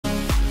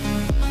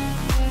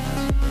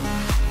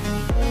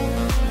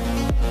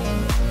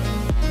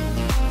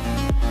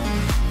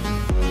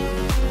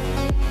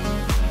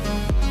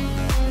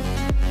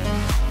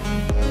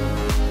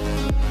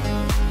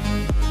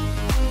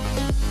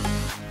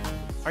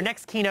Our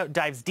next keynote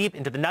dives deep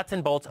into the nuts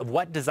and bolts of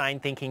what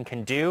design thinking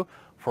can do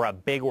for a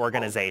big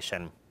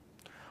organization.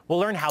 We'll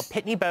learn how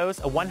Pitney Bowes,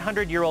 a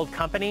 100-year-old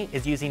company,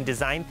 is using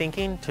design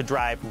thinking to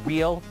drive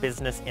real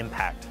business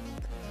impact.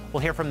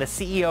 We'll hear from the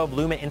CEO of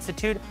LUMA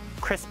Institute,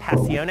 Chris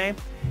Pacione,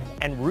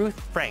 and Ruth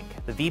Frank,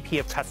 the VP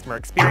of Customer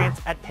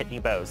Experience at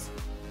Pitney Bowes.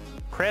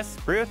 Chris,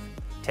 Ruth,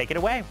 take it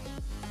away.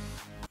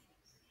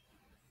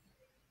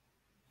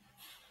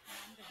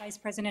 I'm the Vice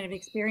President of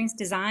Experience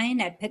Design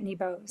at Pitney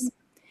Bowes.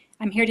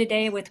 I'm here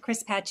today with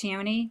Chris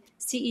Pacione,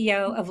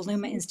 CEO of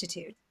LUMA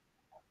Institute.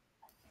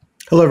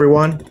 Hello,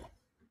 everyone.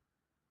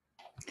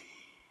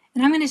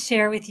 And I'm going to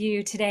share with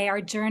you today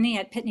our journey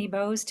at Pitney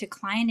Bowes to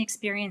client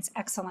experience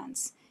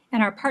excellence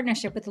and our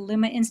partnership with the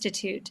LUMA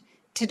Institute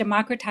to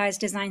democratize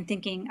design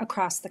thinking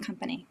across the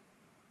company.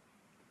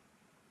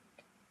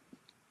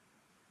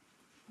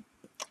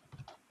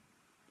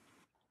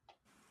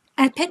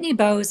 At Pitney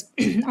Bowes,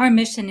 our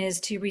mission is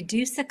to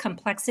reduce the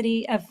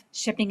complexity of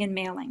shipping and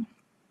mailing.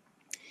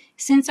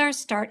 Since our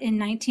start in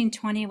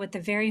 1920 with the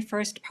very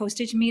first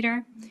postage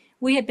meter,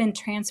 we have been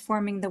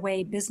transforming the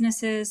way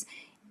businesses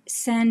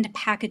send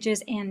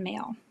packages and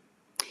mail.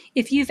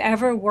 If you've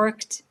ever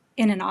worked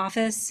in an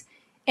office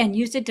and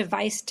used a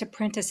device to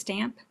print a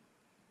stamp,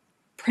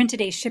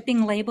 printed a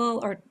shipping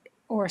label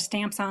or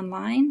stamps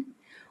online,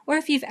 or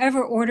if you've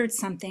ever ordered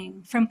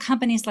something from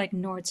companies like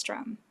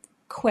Nordstrom,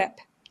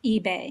 Quip,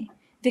 eBay,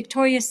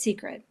 Victoria's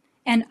Secret,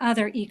 and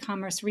other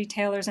e-commerce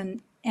retailers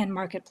and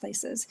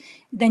marketplaces,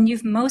 then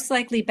you've most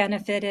likely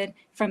benefited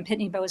from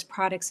Pitney Bowes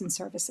products and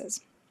services.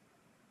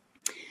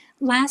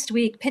 Last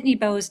week, Pitney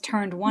Bowes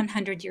turned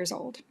 100 years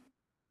old.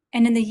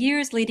 And in the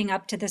years leading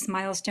up to this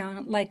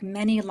milestone, like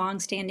many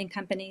long-standing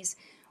companies,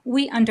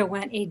 we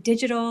underwent a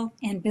digital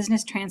and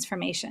business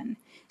transformation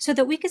so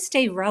that we could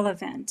stay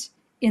relevant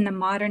in the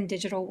modern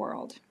digital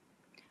world.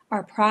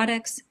 Our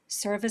products,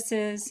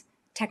 services,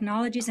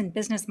 technologies, and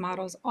business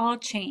models all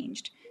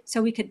changed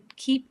so we could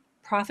keep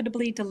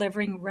profitably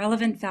delivering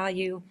relevant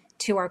value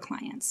to our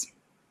clients.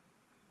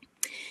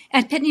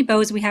 At Pitney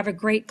Bowes, we have a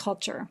great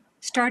culture,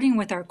 starting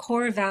with our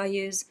core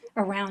values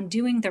around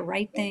doing the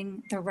right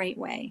thing the right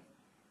way.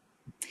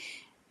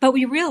 But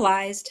we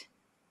realized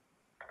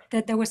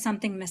that there was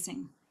something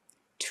missing,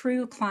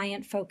 true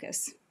client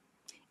focus.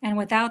 And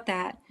without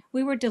that,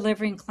 we were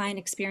delivering client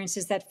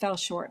experiences that fell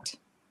short.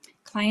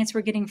 Clients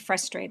were getting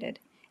frustrated,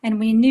 and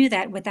we knew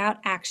that without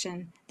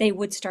action, they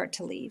would start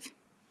to leave.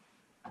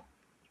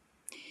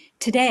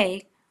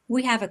 Today,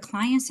 we have a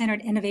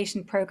client-centered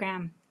innovation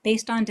program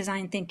based on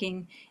design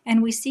thinking,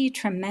 and we see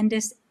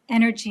tremendous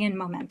energy and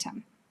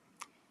momentum.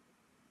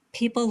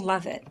 People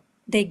love it.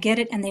 They get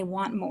it and they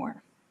want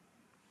more.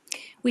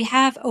 We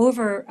have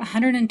over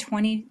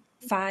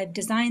 125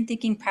 design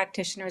thinking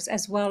practitioners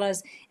as well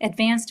as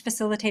advanced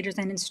facilitators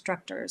and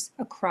instructors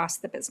across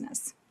the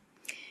business.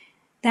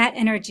 That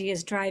energy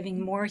is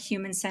driving more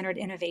human-centered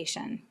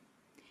innovation.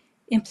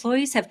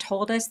 Employees have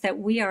told us that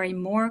we are a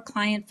more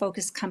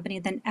client-focused company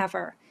than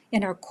ever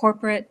in our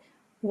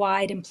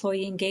corporate-wide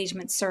employee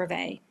engagement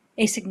survey,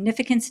 a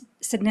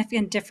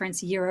significant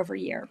difference year over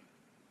year.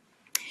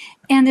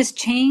 And this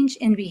change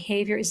in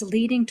behavior is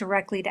leading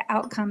directly to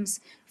outcomes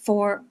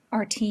for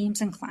our teams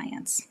and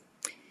clients.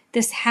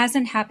 This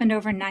hasn't happened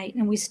overnight,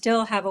 and we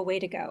still have a way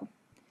to go.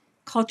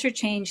 Culture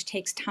change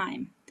takes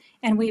time,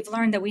 and we've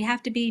learned that we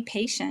have to be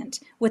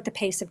patient with the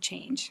pace of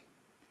change.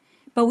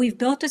 But we've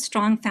built a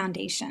strong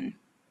foundation,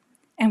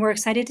 and we're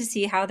excited to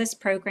see how this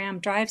program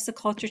drives the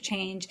culture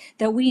change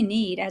that we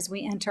need as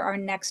we enter our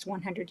next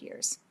 100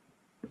 years.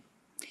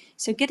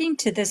 So getting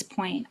to this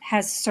point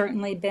has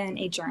certainly been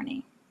a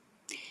journey.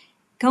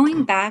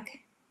 Going back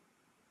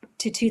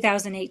to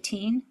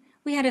 2018,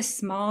 we had a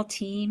small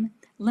team,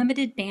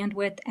 limited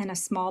bandwidth, and a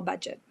small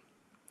budget.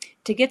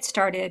 To get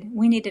started,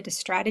 we needed a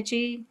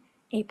strategy,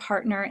 a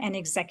partner, and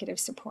executive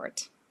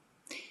support.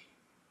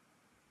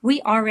 We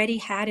already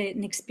had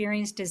an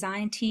experienced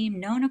design team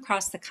known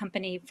across the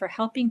company for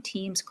helping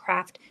teams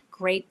craft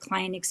great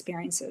client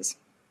experiences.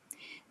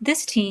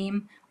 This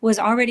team was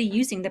already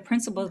using the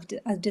principle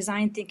of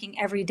design thinking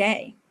every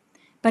day,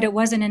 but it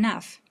wasn't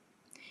enough.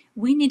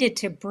 We needed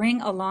to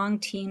bring along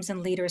teams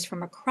and leaders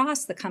from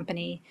across the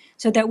company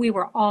so that we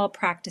were all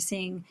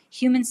practicing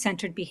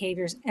human-centered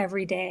behaviors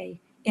every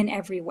day in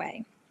every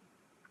way.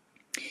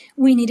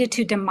 We needed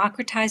to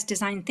democratize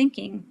design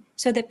thinking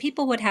so that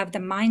people would have the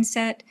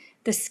mindset,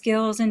 the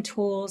skills and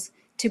tools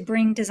to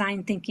bring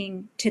design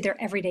thinking to their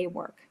everyday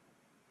work.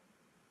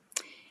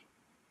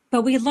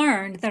 But we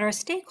learned that our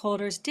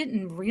stakeholders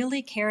didn't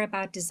really care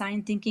about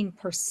design thinking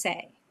per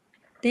se.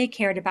 They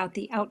cared about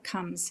the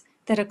outcomes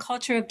that a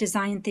culture of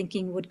design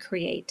thinking would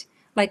create,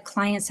 like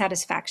client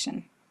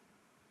satisfaction,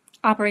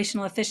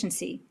 operational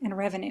efficiency, and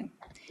revenue,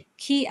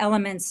 key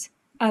elements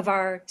of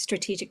our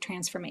strategic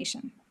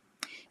transformation.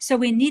 So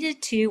we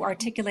needed to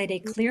articulate a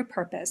clear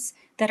purpose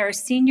that our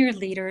senior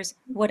leaders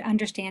would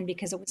understand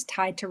because it was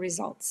tied to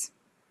results.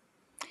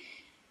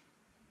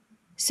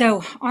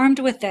 So armed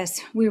with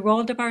this, we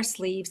rolled up our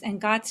sleeves and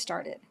got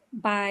started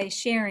by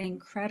sharing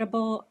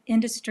credible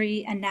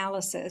industry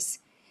analysis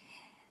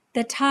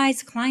that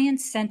ties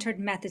client-centered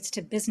methods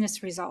to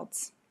business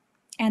results,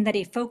 and that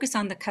a focus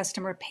on the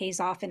customer pays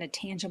off in a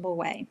tangible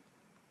way.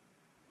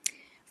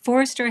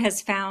 Forrester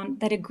has found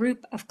that a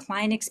group of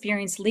client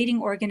experience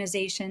leading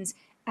organizations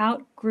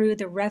outgrew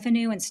the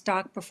revenue and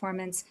stock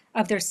performance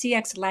of their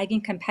CX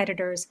lagging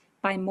competitors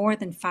by more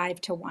than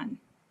 5-1.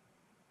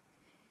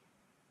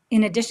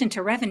 In addition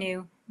to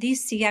revenue,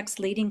 these CX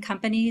leading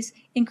companies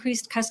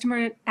increased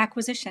customer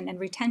acquisition and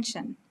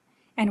retention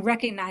and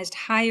recognized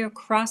higher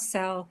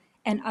cross-sell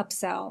and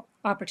upsell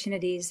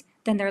opportunities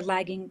than their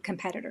lagging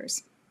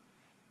competitors.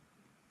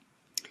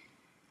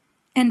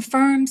 And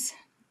firms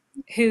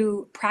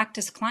who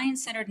practice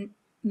client-centered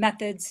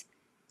methods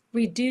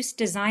reduce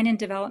design and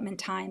development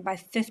time by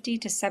 50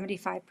 to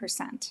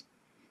 75%.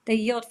 They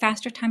yield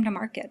faster time to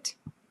market,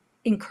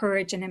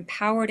 encourage an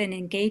empowered and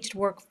engaged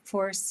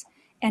workforce,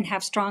 and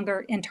have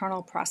stronger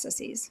internal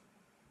processes.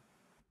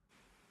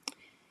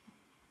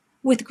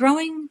 With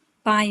growing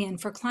buy-in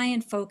for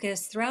client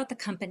focus throughout the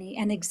company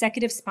and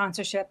executive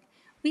sponsorship,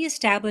 we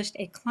established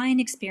a Client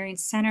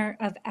Experience Center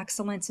of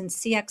Excellence in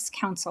CX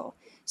Council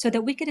so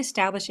that we could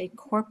establish a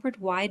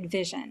corporate-wide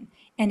vision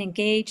and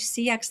engage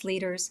CX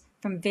leaders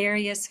from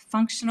various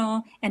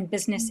functional and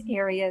business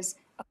areas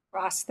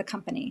across the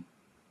company.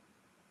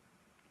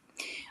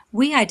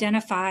 We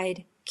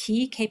identified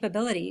key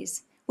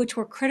capabilities which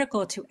were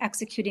critical to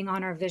executing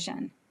on our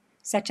vision,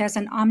 such as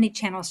an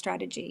omni-channel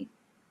strategy,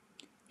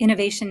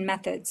 innovation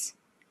methods,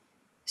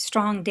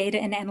 strong data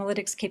and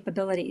analytics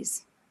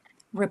capabilities,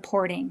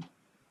 reporting,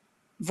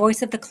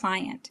 voice of the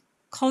client,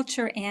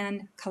 culture,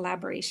 and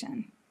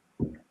collaboration.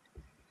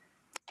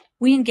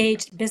 We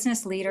engaged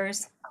business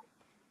leaders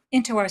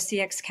into our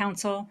CX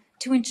Council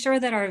to ensure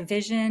that our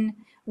vision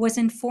was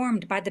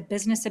informed by the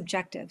business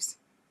objectives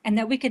and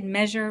that we could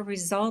measure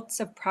results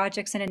of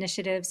projects and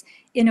initiatives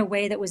in a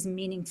way that was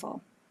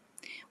meaningful.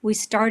 We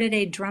started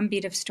a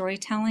drumbeat of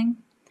storytelling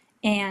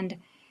and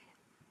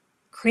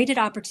created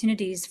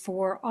opportunities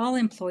for all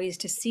employees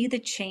to see the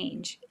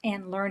change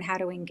and learn how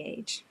to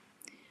engage.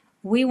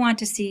 We want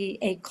to see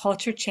a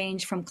culture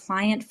change from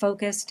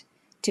client-focused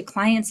to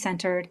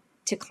client-centered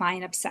to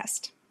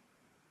client-obsessed.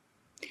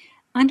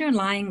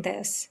 Underlying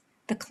this,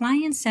 the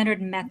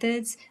client-centered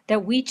methods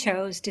that we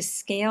chose to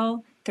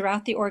scale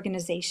throughout the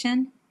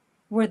organization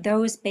were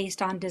those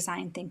based on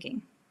design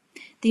thinking,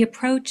 the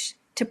approach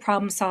to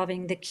problem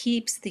solving that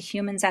keeps the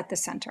humans at the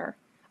center,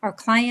 our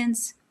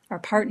clients, our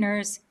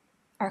partners,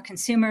 our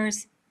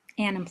consumers,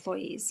 and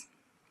employees.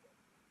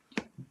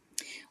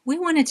 We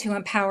wanted to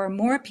empower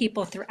more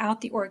people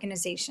throughout the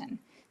organization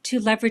to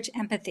leverage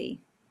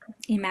empathy,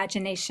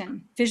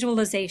 imagination,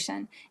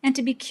 visualization, and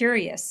to be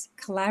curious,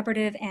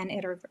 collaborative, and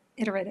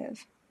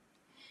iterative.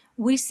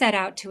 We set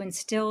out to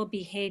instill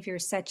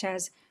behaviors such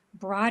as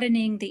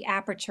broadening the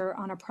aperture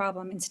on a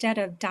problem instead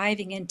of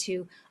diving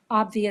into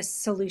obvious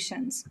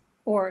solutions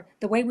or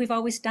the way we've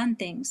always done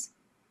things,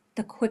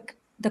 the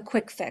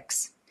quick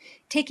fix,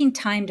 taking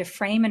time to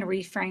frame and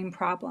reframe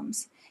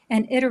problems,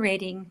 and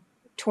iterating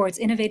towards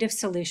innovative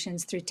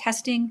solutions through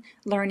testing,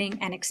 learning,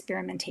 and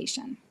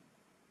experimentation.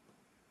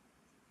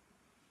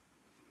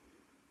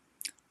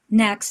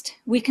 Next,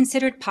 we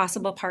considered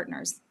possible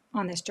partners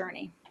on this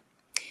journey.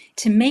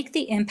 To make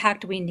the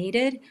impact we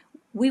needed,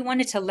 we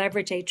wanted to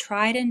leverage a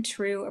tried and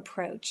true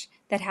approach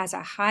that has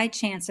a high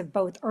chance of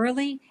both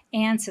early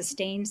and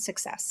sustained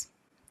success.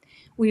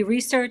 We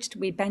researched,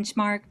 we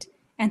benchmarked,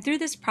 and through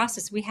this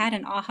process, we had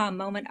an aha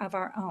moment of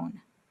our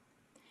own.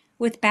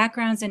 With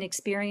backgrounds in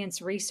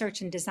experience,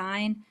 research, and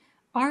design,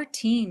 our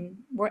team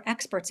were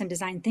experts in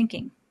design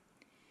thinking.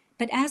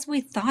 But as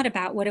we thought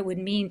about what it would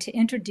mean to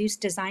introduce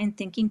design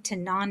thinking to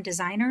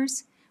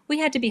non-designers, we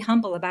had to be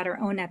humble about our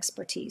own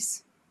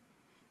expertise.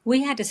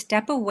 We had to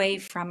step away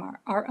from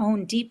our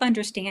own deep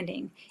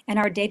understanding and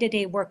our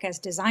day-to-day work as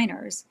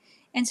designers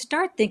and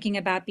start thinking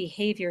about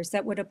behaviors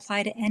that would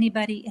apply to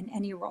anybody in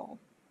any role.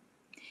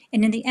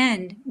 And in the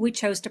end, we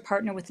chose to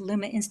partner with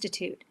LUMA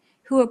Institute,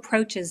 who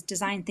approaches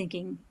design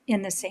thinking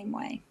in the same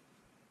way.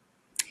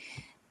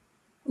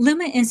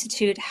 LUMA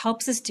Institute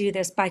helps us do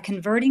this by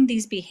converting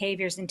these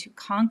behaviors into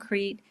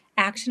concrete,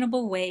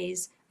 actionable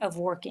ways of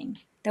working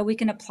that we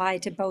can apply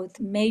to both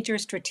major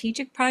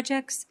strategic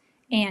projects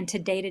and to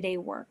day-to-day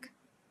work.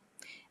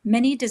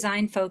 Many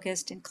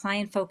design-focused and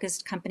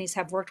client-focused companies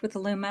have worked with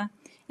LUMA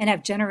and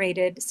have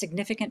generated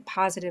significant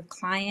positive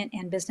client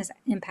and business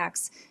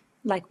impacts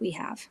like we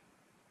have.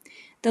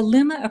 The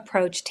LUMA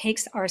approach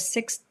takes our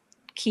 6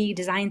 key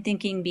design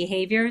thinking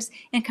behaviors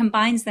and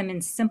combines them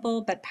in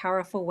simple but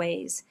powerful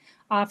ways,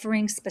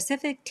 offering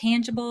specific,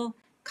 tangible,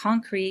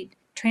 concrete,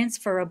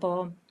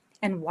 transferable,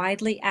 and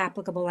widely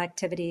applicable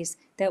activities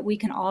that we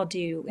can all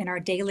do in our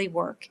daily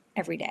work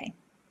every day.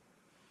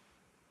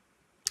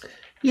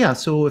 Yeah,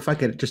 so if I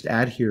could just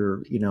add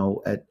here,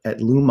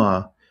 at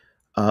LUMA,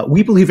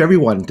 we believe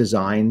everyone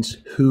designs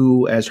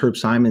who, as Herb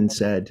Simon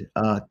said,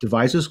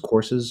 devises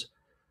courses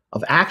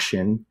of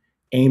action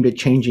aimed at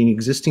changing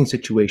existing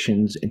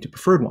situations into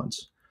preferred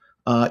ones.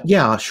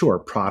 Yeah, sure,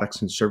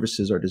 products and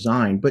services are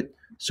designed, but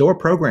so are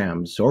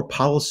programs, so are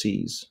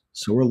policies,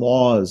 so are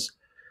laws,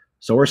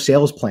 So are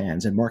sales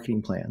plans and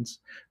marketing plans.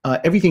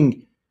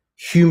 Everything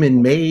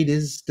human-made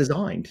is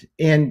designed.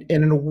 And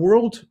in a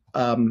world,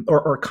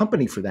 or a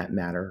company for that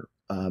matter,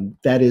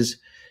 that is,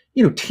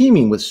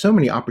 teeming with so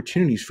many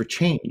opportunities for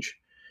change,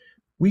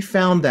 we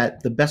found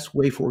that the best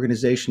way for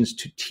organizations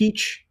to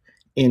teach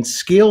and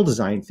scale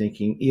design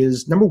thinking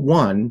is, number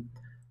one,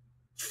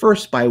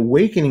 first by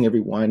awakening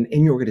everyone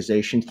in your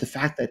organization to the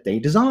fact that they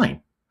design,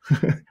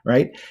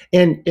 right?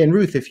 And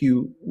Ruth, if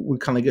you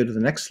would kind of go to the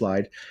next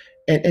slide,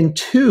 and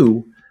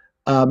two,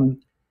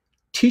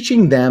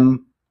 teaching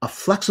them a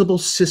flexible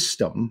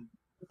system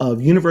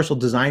of universal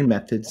design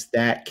methods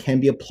that can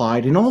be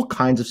applied in all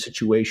kinds of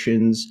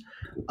situations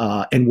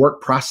and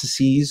work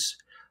processes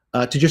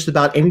to just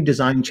about any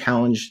design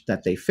challenge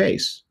that they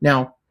face.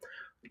 Now,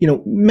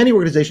 many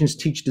organizations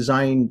teach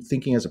design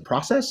thinking as a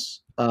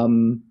process,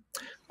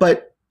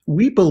 but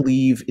we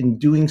believe in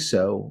doing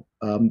so,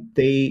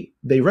 they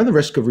run the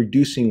risk of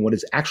reducing what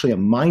is actually a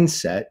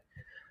mindset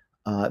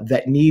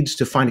that needs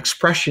to find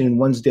expression in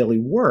one's daily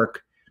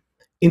work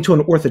into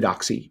an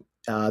orthodoxy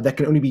that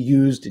can only be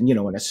used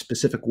in a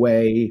specific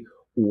way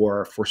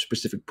or for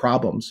specific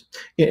problems.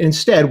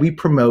 Instead, we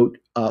promote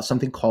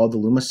something called the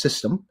LUMA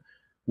system,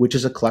 which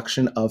is a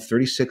collection of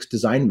 36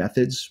 design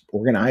methods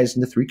organized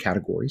into 3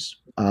 categories.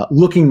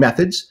 Looking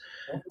methods.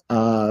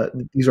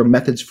 These are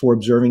methods for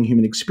observing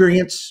human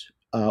experience,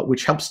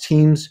 which helps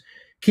teams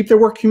keep their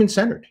work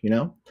human-centered.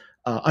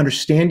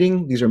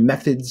 Understanding. These are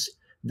methods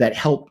that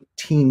help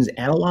teams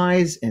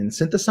analyze and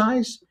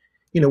synthesize,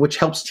 which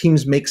helps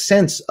teams make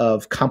sense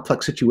of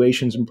complex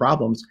situations and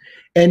problems.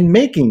 And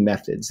making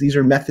methods. These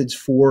are methods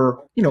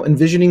for,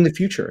 envisioning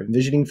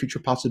future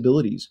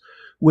possibilities,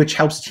 which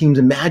helps teams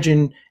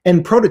imagine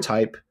and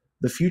prototype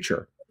the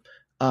future.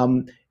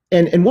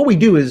 And what we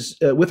do is,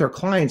 with our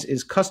clients,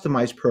 is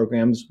customize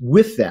programs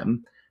with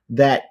them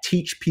that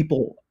teach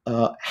people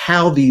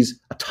how these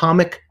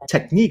atomic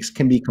techniques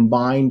can be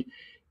combined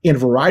in a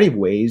variety of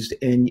ways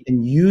and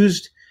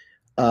used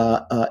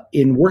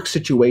in work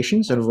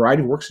situations, in a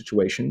variety of work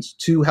situations,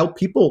 to help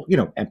people,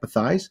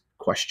 empathize,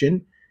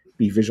 question,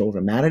 be visual,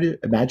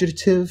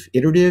 imaginative,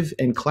 iterative,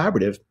 and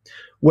collaborative,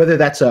 whether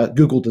that's a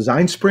Google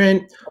design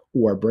sprint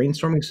or a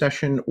brainstorming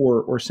session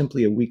or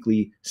simply a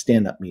weekly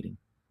stand-up meeting.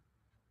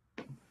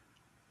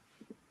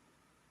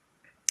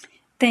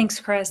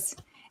 Thanks, Chris.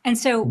 And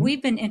so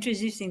we've been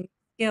introducing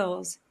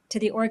skills to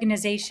the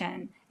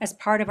organization as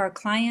part of our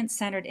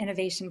client-centered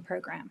innovation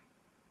program.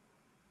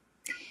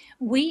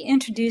 We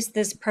introduced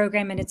this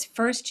program in its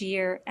first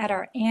year at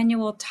our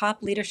annual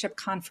Top Leadership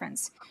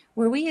Conference,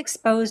 where we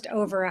exposed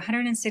over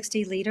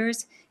 160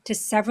 leaders to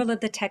several of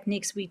the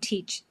techniques we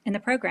teach in the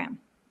program.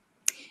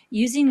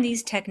 Using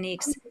these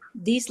techniques,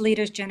 these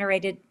leaders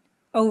generated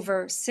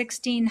over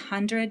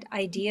 1,600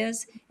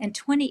 ideas and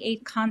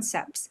 28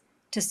 concepts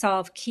to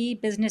solve key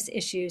business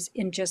issues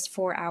in just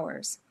 4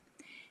 hours.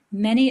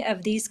 Many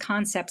of these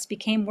concepts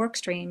became work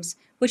streams,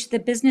 which the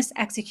business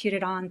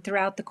executed on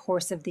throughout the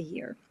course of the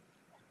year.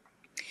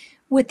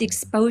 With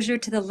exposure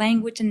to the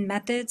language and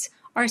methods,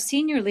 our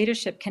senior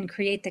leadership can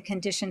create the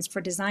conditions for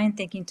design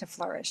thinking to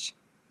flourish.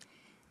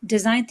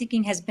 Design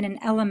thinking has been an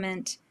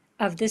element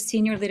of this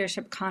senior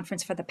leadership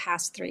conference for the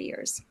past 3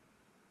 years.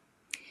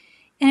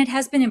 And it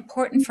has been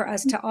important for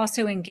us to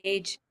also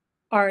engage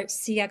our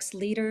CX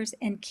leaders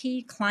and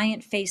key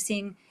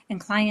client-facing and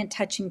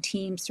client-touching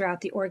teams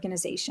throughout the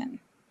organization.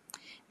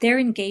 Their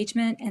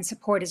engagement and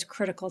support is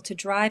critical to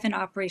drive and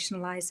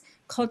operationalize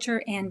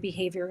culture and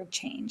behavior of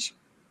change.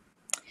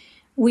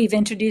 We've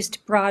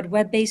introduced broad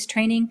web-based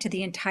training to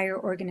the entire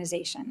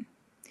organization.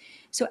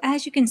 So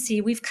as you can see,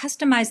 we've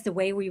customized the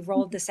way we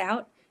rolled this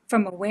out,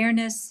 from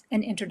awareness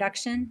and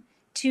introduction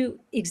to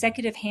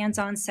executive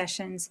hands-on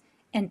sessions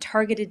and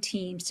targeted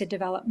teams to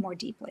develop more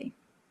deeply.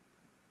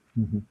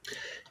 Mm-hmm.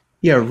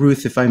 Yeah,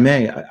 Ruth, if I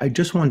may, I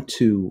just want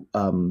to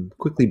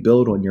quickly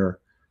build on your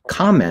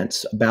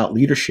comments about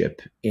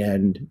leadership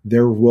and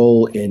their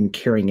role in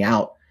carrying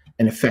out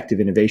an effective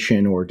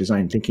innovation or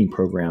design thinking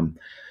program.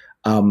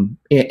 And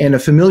a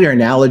familiar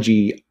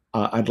analogy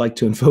I'd like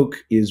to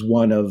invoke is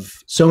one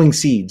of sowing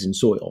seeds in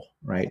soil,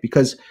 right?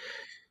 Because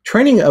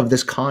training of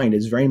this kind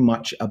is very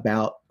much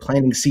about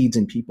planting seeds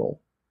in people,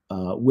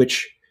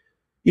 which,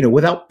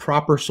 without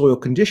proper soil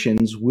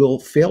conditions will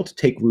fail to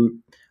take root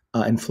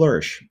and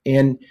flourish.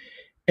 And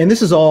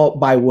this is all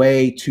by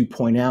way to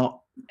point out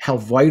how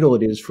vital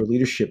it is for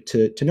leadership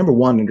to number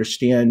one,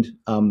 understand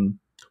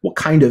what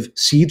kind of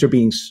seeds are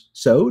being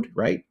sowed,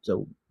 right?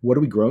 So what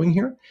are we growing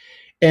here?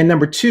 And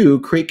number two,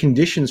 create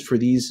conditions for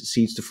these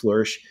seeds to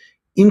flourish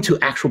into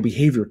actual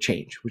behavior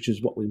change, which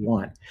is what we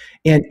want.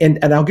 And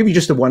I'll give you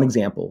just one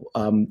example.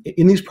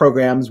 In these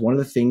programs, one of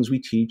the things we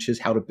teach is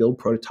how to build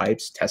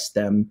prototypes, test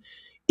them,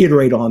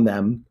 iterate on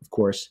them, of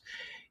course,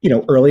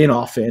 early and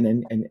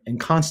often and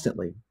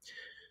constantly,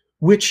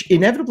 which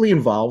inevitably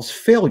involves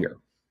failure,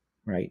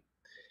 right?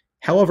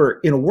 However,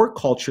 in a work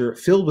culture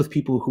filled with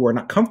people who are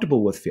not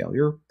comfortable with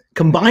failure,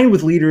 combined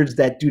with leaders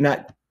that do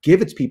not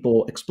give its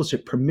people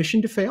explicit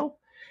permission to fail,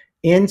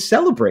 and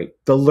celebrate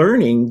the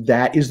learning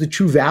that is the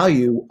true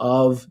value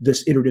of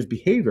this iterative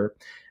behavior,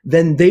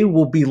 then they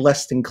will be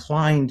less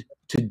inclined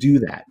to do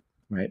that,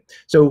 right?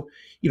 So,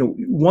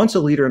 once a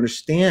leader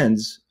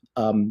understands,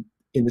 in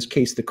this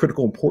case, the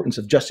critical importance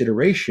of just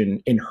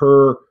iteration in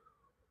her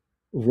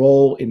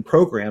role in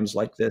programs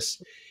like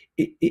this,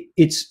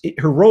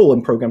 her role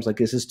in programs like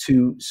this is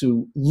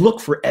to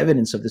look for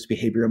evidence of this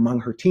behavior among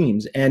her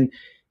teams. And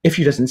if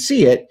she doesn't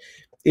see it,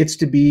 it's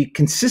to be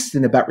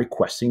consistent about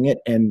requesting it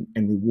and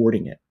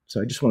rewarding it.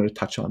 So I just wanted to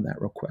touch on that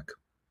real quick.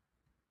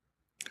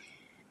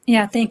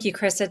 Yeah, thank you,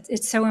 Chris.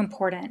 It's so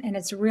important, and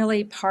it's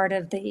really part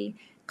of the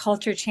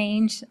culture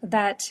change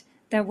that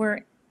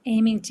we're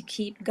aiming to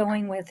keep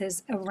going with,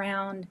 is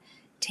around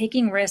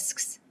taking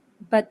risks,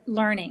 but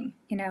learning,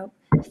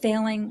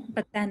 failing,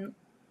 but then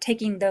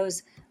taking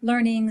those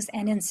learnings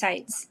and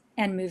insights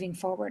and moving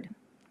forward.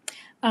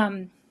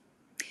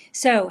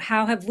 So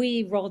how have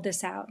we rolled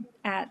this out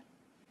at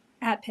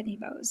Pitney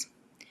Bowes?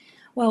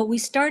 Well, we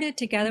started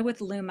together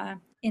with LUMA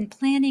in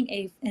planning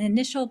an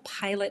initial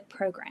pilot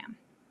program.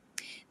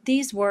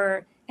 These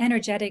were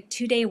energetic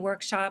 2-day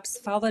workshops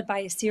followed by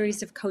a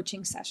series of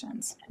coaching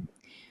sessions.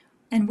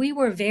 And we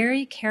were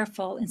very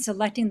careful in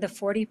selecting the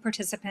 40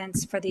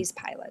 participants for these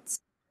pilots.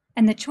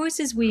 And the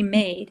choices we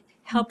made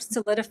helped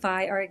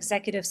solidify our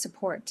executive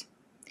support.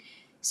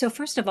 So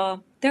first of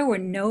all, there were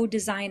no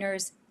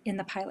designers in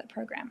the pilot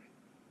program.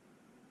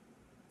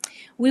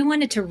 We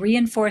wanted to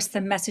reinforce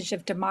the message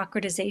of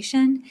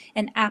democratization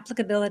and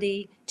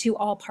applicability to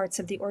all parts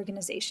of the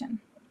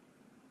organization.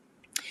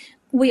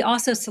 We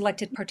also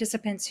selected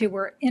participants who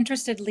were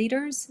interested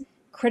leaders,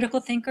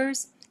 critical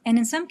thinkers, and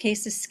in some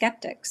cases,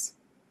 skeptics,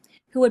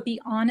 who would be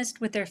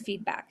honest with their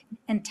feedback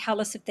and tell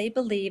us if they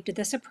believed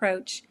this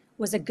approach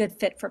was a good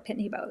fit for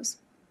Pitney Bowes.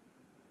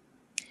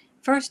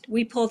 First,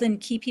 we pulled in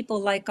key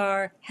people like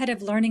our head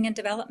of learning and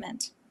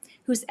development,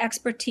 whose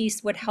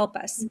expertise would help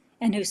us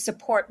and whose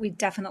support we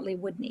definitely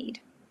would need.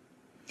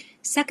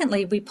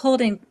 Secondly, we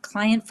pulled in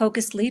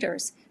client-focused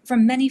leaders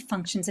from many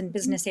functions and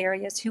business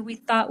areas who we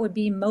thought would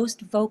be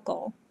most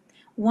vocal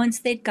once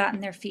they'd gotten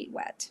their feet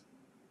wet.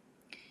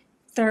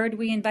 Third,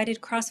 we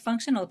invited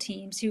cross-functional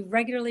teams who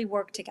regularly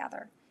work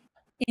together,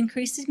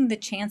 increasing the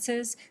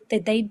chances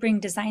that they'd bring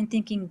design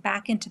thinking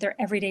back into their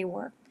everyday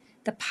work.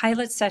 The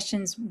pilot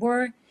sessions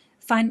were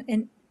fun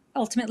and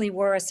ultimately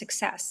were a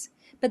success,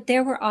 but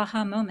there were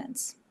aha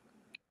moments.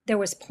 There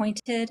was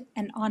pointed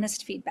and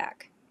honest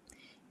feedback.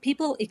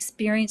 People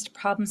experienced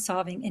problem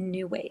solving in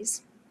new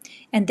ways,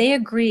 and they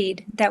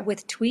agreed that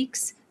with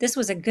tweaks, this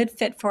was a good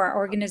fit for our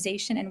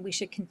organization and we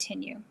should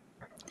continue.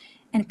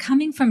 And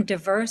coming from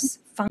diverse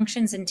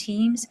functions and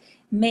teams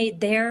made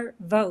their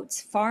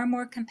votes far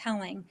more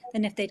compelling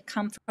than if they'd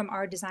come from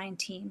our design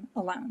team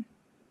alone.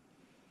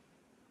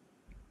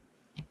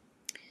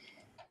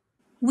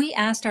 We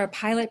asked our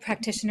pilot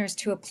practitioners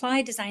to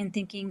apply design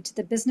thinking to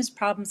the business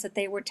problems that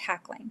they were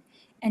tackling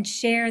and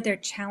share their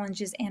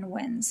challenges and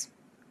wins.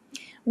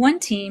 One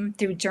team,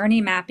 through journey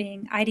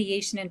mapping,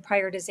 ideation, and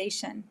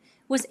prioritization,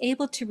 was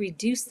able to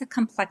reduce the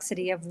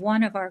complexity of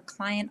one of our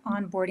client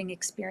onboarding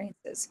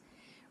experiences,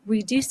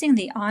 reducing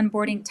the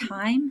onboarding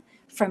time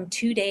from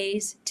 2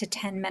 days to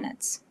 10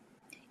 minutes,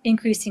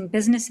 increasing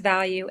business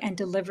value and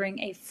delivering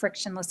a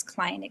frictionless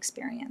client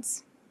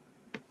experience.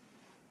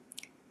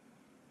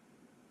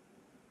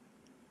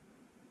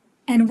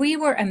 And we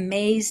were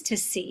amazed to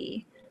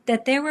see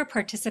that there were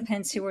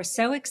participants who were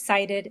so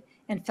excited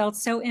and felt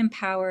so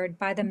empowered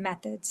by the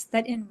methods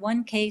that in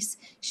one case,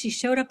 she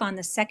showed up on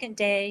the second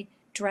day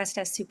dressed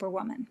as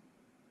Superwoman.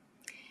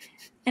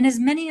 And as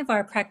many of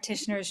our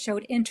practitioners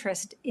showed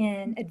interest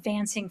in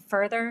advancing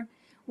further,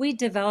 we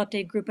developed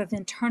a group of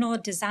internal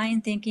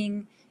design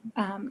thinking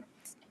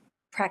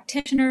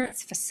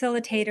practitioners,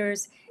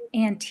 facilitators,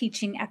 and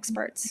teaching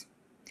experts.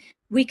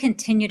 We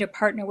continue to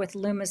partner with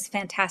LUMA's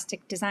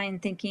fantastic design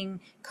thinking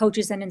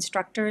coaches and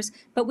instructors,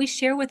 but we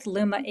share with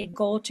LUMA a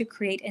goal to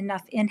create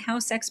enough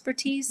in-house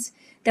expertise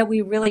that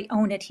we really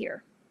own it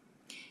here.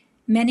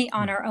 Many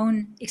on our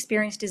own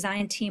experienced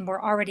design team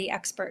were already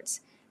experts,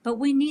 but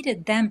we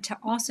needed them to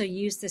also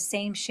use the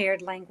same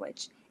shared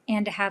language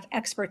and to have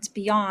experts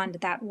beyond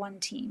that one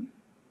team.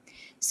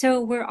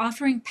 So we're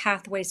offering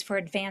pathways for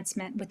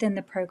advancement within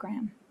the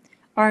program.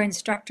 Our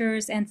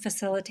instructors and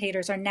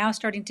facilitators are now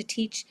starting to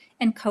teach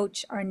and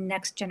coach our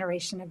next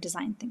generation of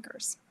design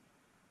thinkers.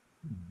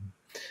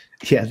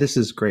 Yeah, this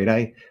is great.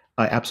 I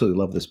absolutely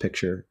love this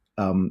picture.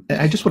 And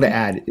I just want to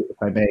add, if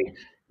I may,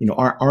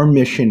 our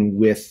mission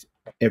with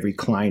every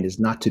client is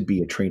not to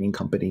be a training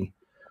company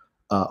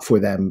for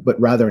them, but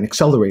rather an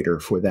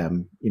accelerator for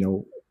them.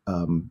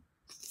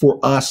 For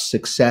us,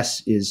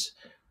 success is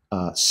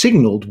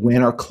signaled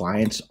when our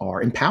clients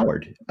are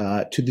empowered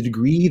to the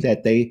degree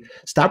that they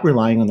stop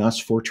relying on us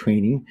for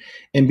training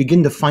and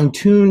begin to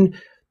fine-tune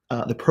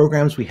the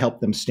programs we help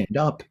them stand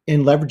up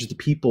and leverage the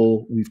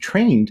people we've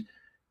trained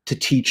to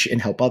teach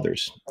and help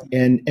others.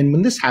 And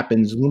when this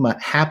happens, LUMA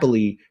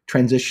happily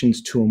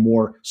transitions to a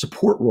more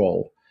support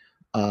role.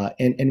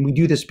 And we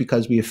do this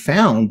because we have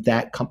found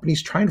that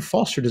companies trying to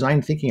foster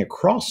design thinking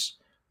across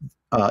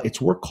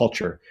its work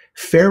culture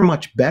fare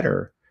much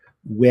better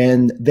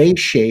when they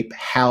shape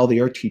how they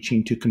are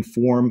teaching to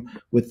conform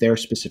with their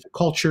specific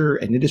culture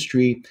and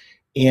industry,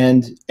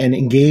 and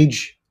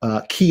engage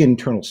key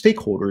internal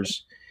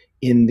stakeholders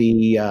in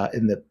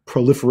the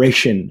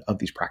proliferation of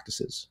these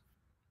practices.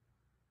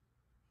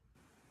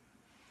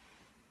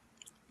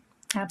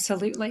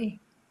 Absolutely.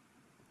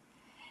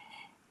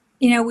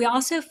 You know, we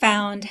also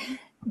found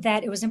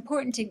that it was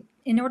important to,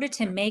 in order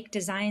to make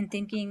design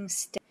thinking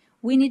stick,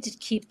 we need to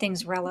keep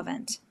things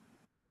relevant.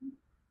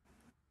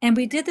 And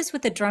we did this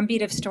with a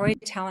drumbeat of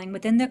storytelling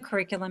within the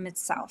curriculum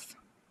itself.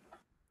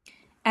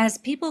 As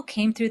people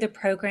came through the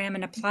program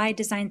and applied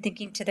design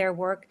thinking to their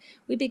work,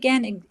 we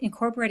began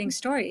incorporating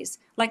stories,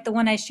 like the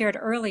one I shared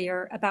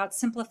earlier about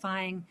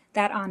simplifying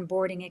that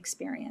onboarding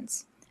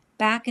experience,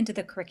 back into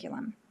the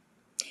curriculum.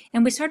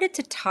 And we started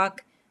to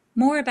talk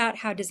more about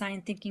how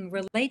design thinking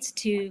relates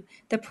to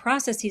the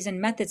processes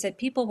and methods that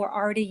people were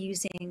already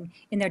using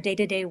in their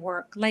day-to-day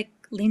work, like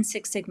Lean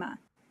Six Sigma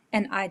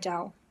and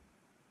Agile.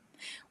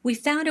 We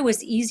found it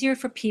was easier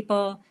for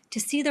people to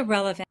see the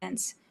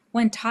relevance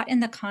when taught in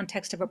the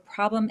context of a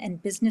problem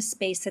and business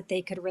space that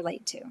they could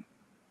relate to.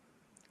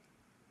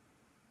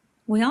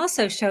 We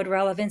also showed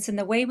relevance in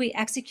the way we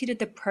executed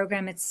the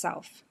program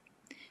itself.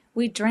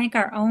 We drank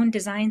our own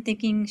design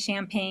thinking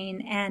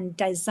champagne and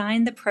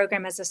designed the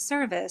program as a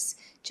service,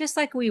 just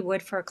like we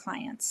would for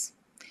clients.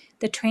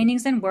 The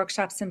trainings and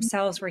workshops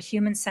themselves were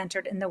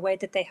human-centered in the way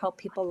that they help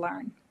people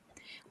learn.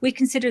 We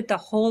considered the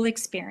whole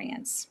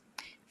experience,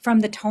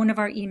 from the tone of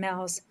our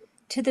emails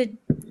to the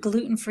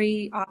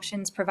gluten-free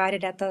options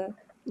provided at the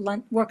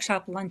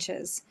workshop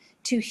lunches,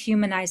 to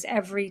humanize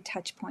every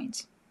touch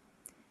point.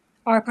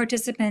 Our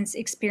participants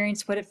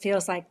experienced what it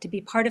feels like to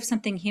be part of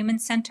something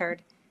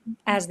human-centered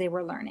as they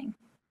were learning.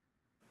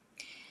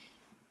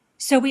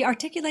 So we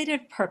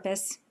articulated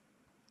purpose,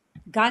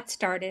 got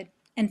started,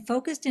 and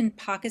focused in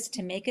pockets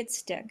to make it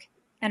stick,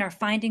 and are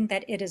finding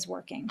that it is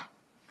working.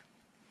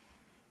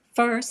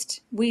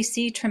 First, we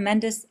see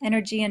tremendous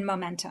energy and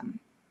momentum.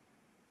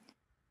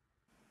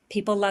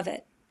 People love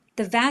it.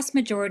 The vast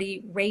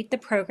majority rate the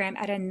program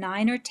at a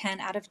 9 or 10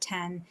 out of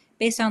 10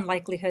 based on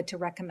likelihood to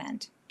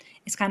recommend.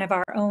 It's kind of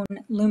our own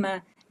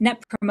LUMA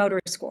Net Promoter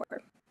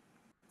Score.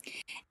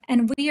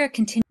 And we are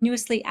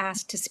continuously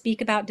asked to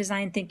speak about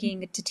design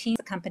thinking to teams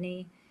at the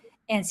company,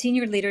 and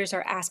senior leaders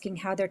are asking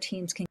how their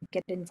teams can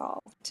get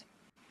involved.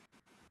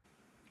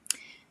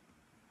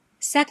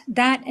 Set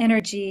that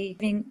energy,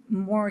 having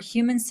more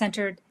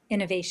human-centered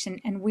innovation,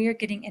 and we are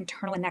getting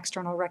internal and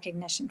external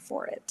recognition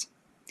for it.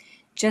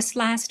 Just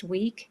last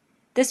week,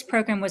 this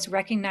program was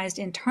recognized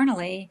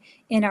internally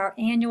in our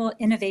annual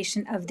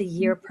Innovation of the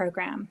Year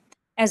program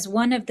as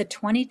one of the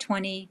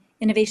 2020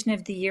 Innovation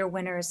of the Year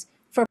winners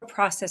for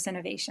process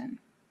innovation.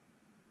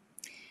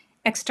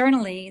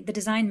 Externally, the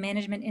Design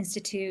Management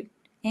Institute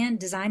and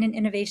Design and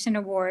Innovation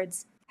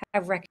Awards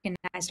have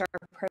recognized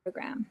our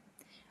program.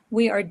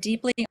 We are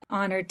deeply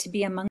honored to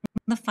be among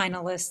the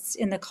finalists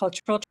in the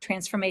Cultural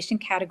Transformation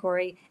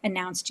category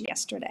announced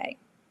yesterday.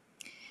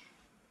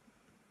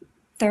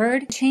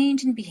 Third,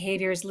 change in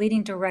behaviors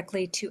leading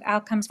directly to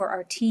outcomes for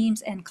our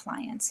teams and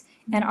clients,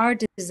 and our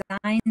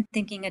design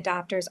thinking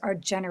adopters are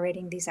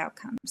generating these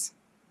outcomes.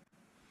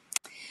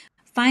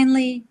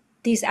 Finally,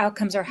 these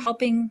outcomes are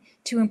helping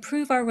to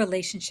improve our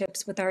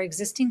relationships with our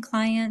existing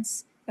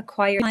clients,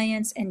 acquire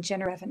clients, and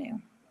generate revenue.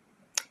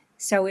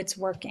 So it's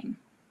working.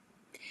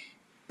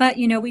 But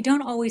you know, we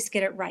don't always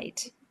get it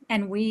right,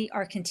 and we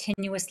are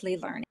continuously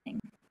learning.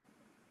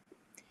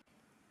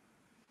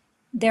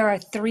 There are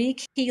 3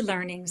 key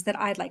learnings that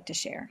I'd like to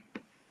share.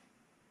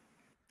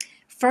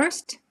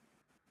 First,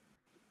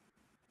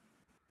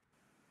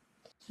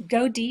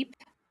 go deep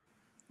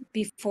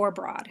before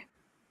broad.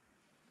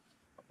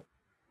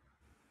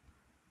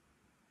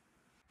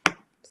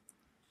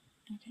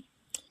 Okay.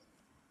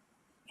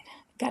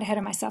 Got ahead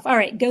of myself. All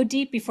right, go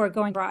deep before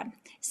going broad.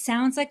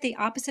 Sounds like the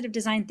opposite of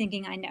design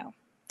thinking, I know,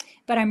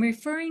 but I'm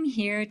referring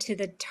here to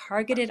the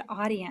targeted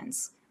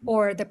audience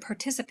or the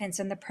participants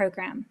in the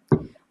program.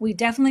 We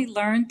definitely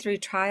learned through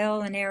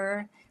trial and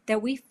error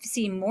that we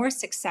see more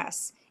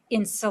success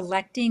in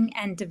selecting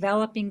and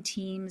developing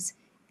teams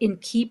in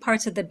key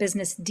parts of the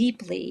business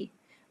deeply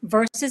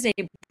versus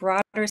a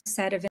broader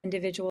set of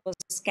individuals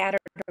scattered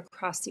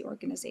across the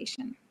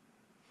organization.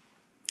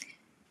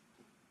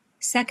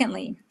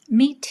 Secondly,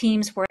 meet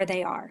teams where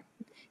they are.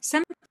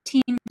 Some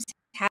teams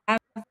have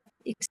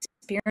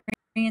experience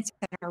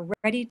and are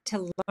ready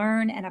to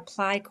learn and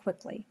apply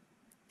quickly.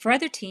 For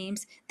other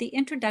teams, the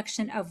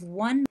introduction of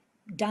one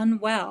done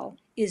well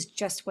is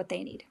just what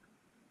they need.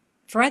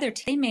 For other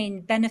teams, they may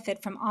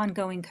benefit from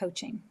ongoing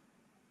coaching.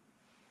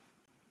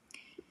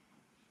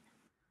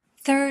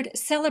 Third,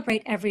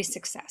 celebrate every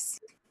success.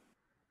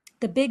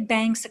 The big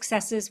bang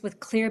successes with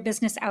clear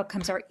business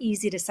outcomes are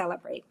easy to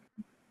celebrate,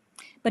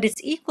 but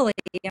it's equally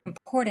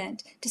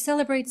important to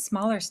celebrate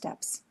smaller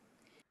steps,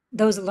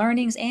 those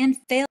learnings and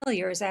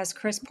failures, as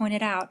Chris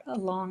pointed out,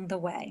 along the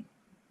way.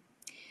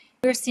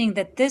 We're seeing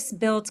that this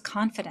builds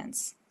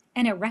confidence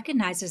and it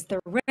recognizes the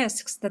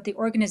risks that the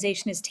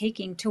organization is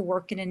taking to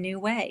work in a new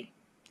way.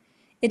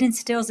 It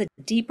instills a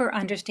deeper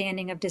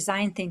understanding of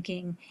design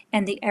thinking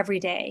and the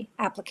everyday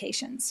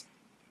applications.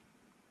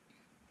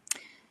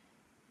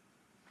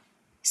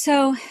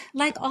 So,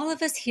 like all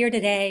of us here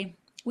today,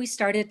 we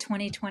started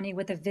 2020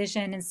 with a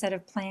vision and set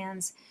of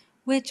plans,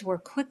 which were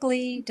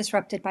quickly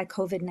disrupted by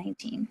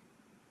COVID-19.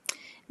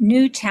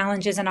 New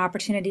challenges and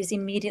opportunities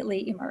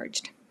immediately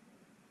emerged.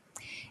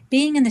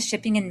 Being in the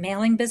shipping and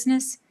mailing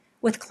business,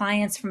 with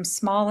clients from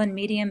small and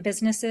medium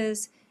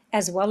businesses,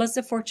 as well as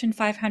the Fortune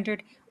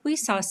 500, we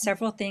saw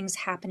several things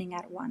happening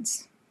at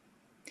once.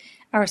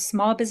 Our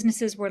small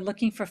businesses were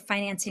looking for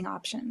financing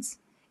options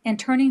and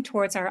turning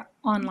towards our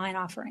online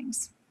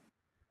offerings.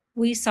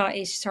 We saw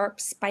a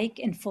sharp spike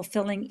in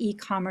fulfilling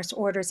e-commerce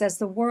orders as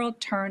the world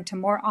turned to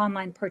more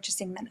online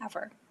purchasing than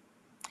ever.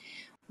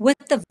 With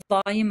the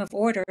volume of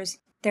orders,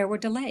 there were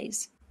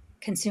delays.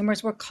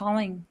 Consumers were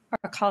calling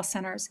our call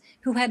centers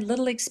who had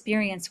little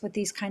experience with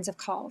these kinds of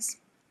calls.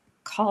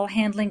 Call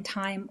handling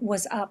time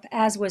was up,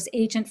 as was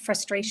agent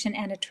frustration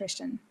and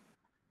attrition.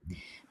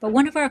 But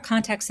one of our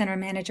contact center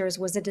managers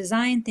was a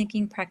design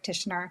thinking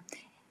practitioner,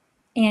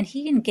 and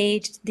he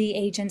engaged the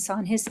agents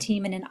on his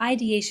team in an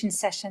ideation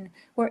session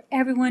where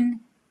everyone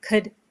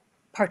could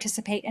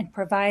participate and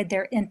provide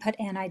their input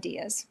and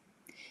ideas.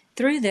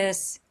 Through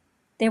this,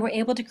 they were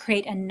able to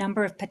create a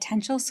number of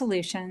potential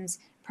solutions,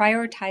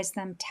 prioritize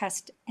them,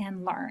 test,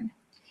 and learn.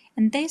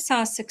 And they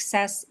saw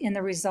success in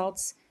the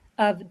results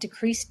of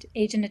decreased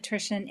agent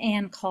attrition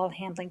and call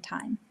handling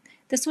time.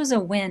 This was a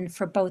win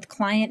for both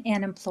client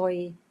and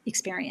employee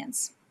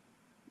experience.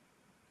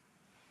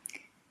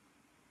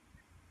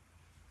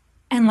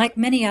 And like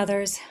many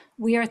others,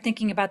 we are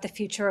thinking about the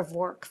future of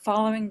work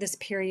following this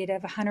period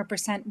of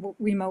 100%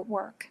 remote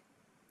work.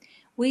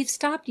 We've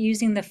stopped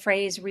using the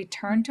phrase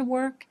return to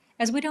work,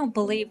 as we don't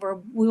believe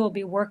we will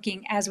be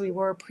working as we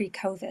were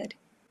pre-COVID,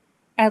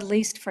 at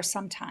least for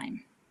some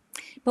time.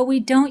 But we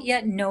don't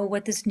yet know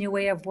what this new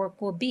way of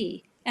work will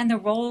be and the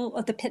role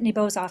of the Pitney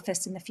Bowes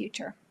office in the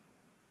future.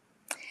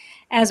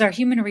 As our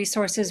human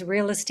resources,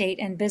 real estate,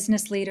 and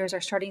business leaders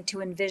are starting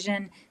to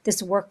envision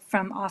this work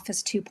from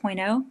Office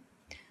 2.0,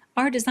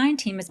 our design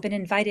team has been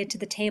invited to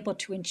the table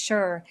to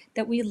ensure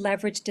that we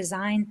leverage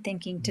design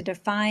thinking to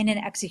define and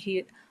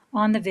execute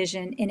on the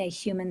vision in a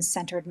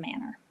human-centered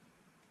manner.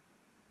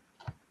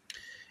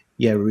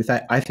 Yeah, Ruth,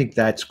 I think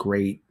that's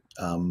great.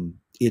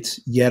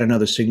 It's yet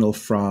another signal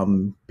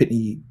from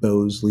Pitney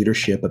Bowes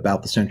leadership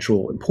about the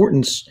central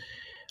importance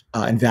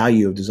and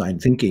value of design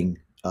thinking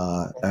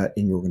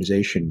in your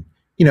organization.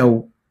 You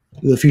know,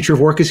 the future of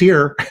work is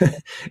here,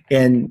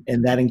 and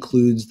that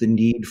includes the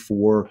need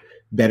for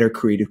better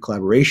creative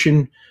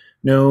collaboration,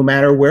 no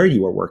matter where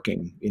you are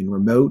working, in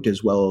remote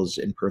as well as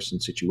in-person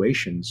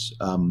situations.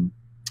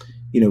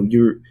 You know,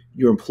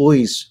 your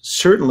employees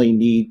certainly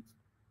need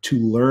to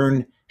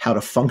learn how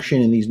to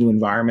function in these new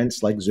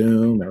environments like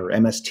Zoom or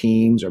MS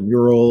Teams or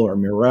Mural or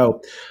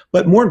Miro.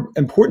 But more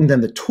important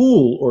than the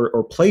tool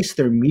or place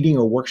their meeting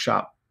or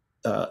workshop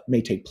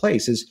may take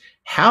place is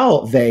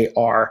how they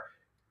are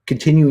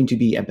continuing to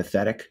be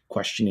empathetic,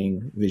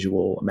 questioning,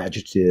 visual,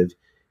 imaginative,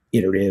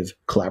 iterative,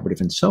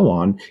 collaborative, and so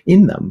on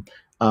in them.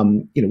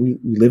 You know, we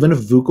live in a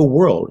VUCA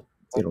world,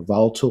 you know,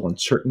 volatile,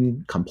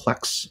 uncertain,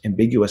 complex,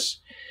 ambiguous,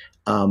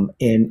 and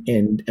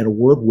a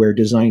world where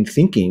design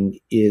thinking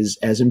is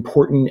as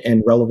important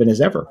and relevant as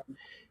ever.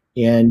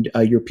 And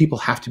your people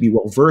have to be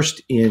well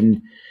versed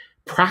in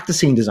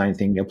practicing design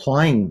thinking,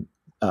 applying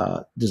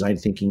design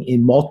thinking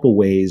in multiple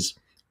ways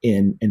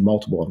in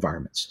multiple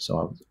environments. So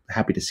I'm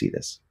happy to see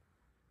this.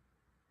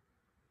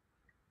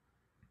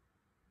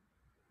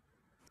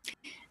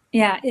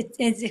 Yeah,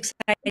 it's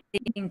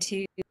exciting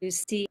to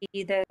see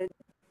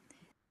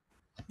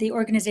the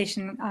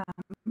organization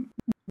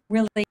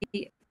really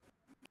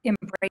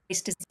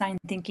embrace design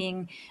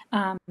thinking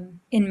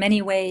in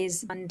many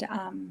ways, and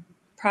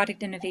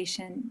product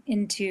innovation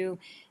into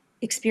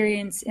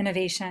experience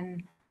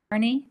innovation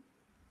journey,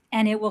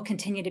 and it will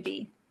continue to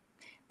be.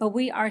 But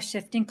we are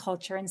shifting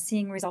culture and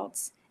seeing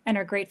results, and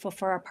are grateful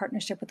for our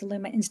partnership with the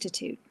LUMA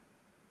Institute.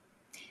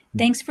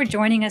 Thanks for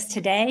joining us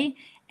today,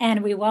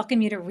 and we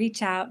welcome you to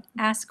reach out,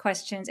 ask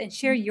questions, and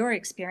share your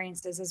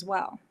experiences as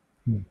well.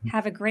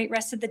 Have a great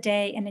rest of the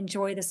day and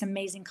enjoy this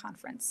amazing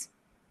conference.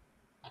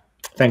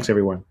 Thanks,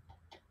 everyone.